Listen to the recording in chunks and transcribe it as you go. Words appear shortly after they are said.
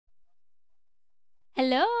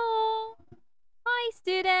Hello! Hi,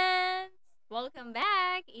 students! Welcome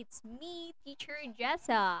back. It's me, Teacher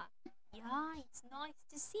Jessa. Yeah, it's nice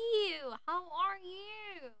to see you. How are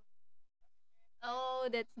you? Oh,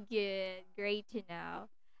 that's good. Great to know.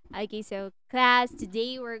 Okay, so class,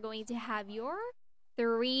 today we're going to have your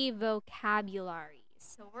three vocabularies.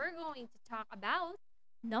 So we're going to talk about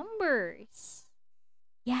numbers.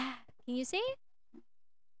 Yeah, can you say it?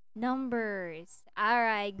 Numbers. All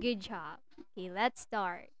right, good job. Okay, let's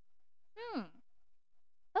start. Hmm.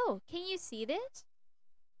 Oh, can you see this?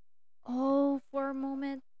 Oh, for a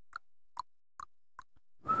moment.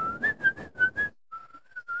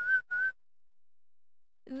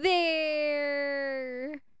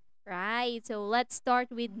 There. Right. So let's start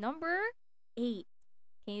with number 8.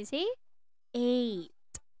 Can you see? 8.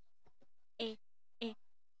 8. 8.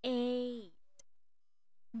 8.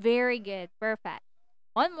 Very good. Perfect.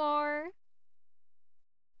 One more.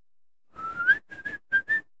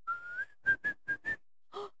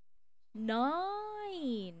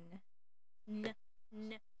 9. N,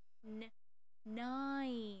 n, n,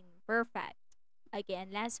 9. Perfect. Again,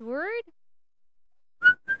 last word.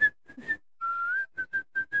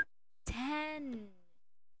 10.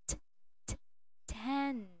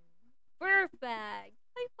 10. Perfect.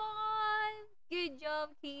 High five. Good job,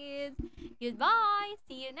 kids. Goodbye.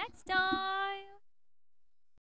 See you next time.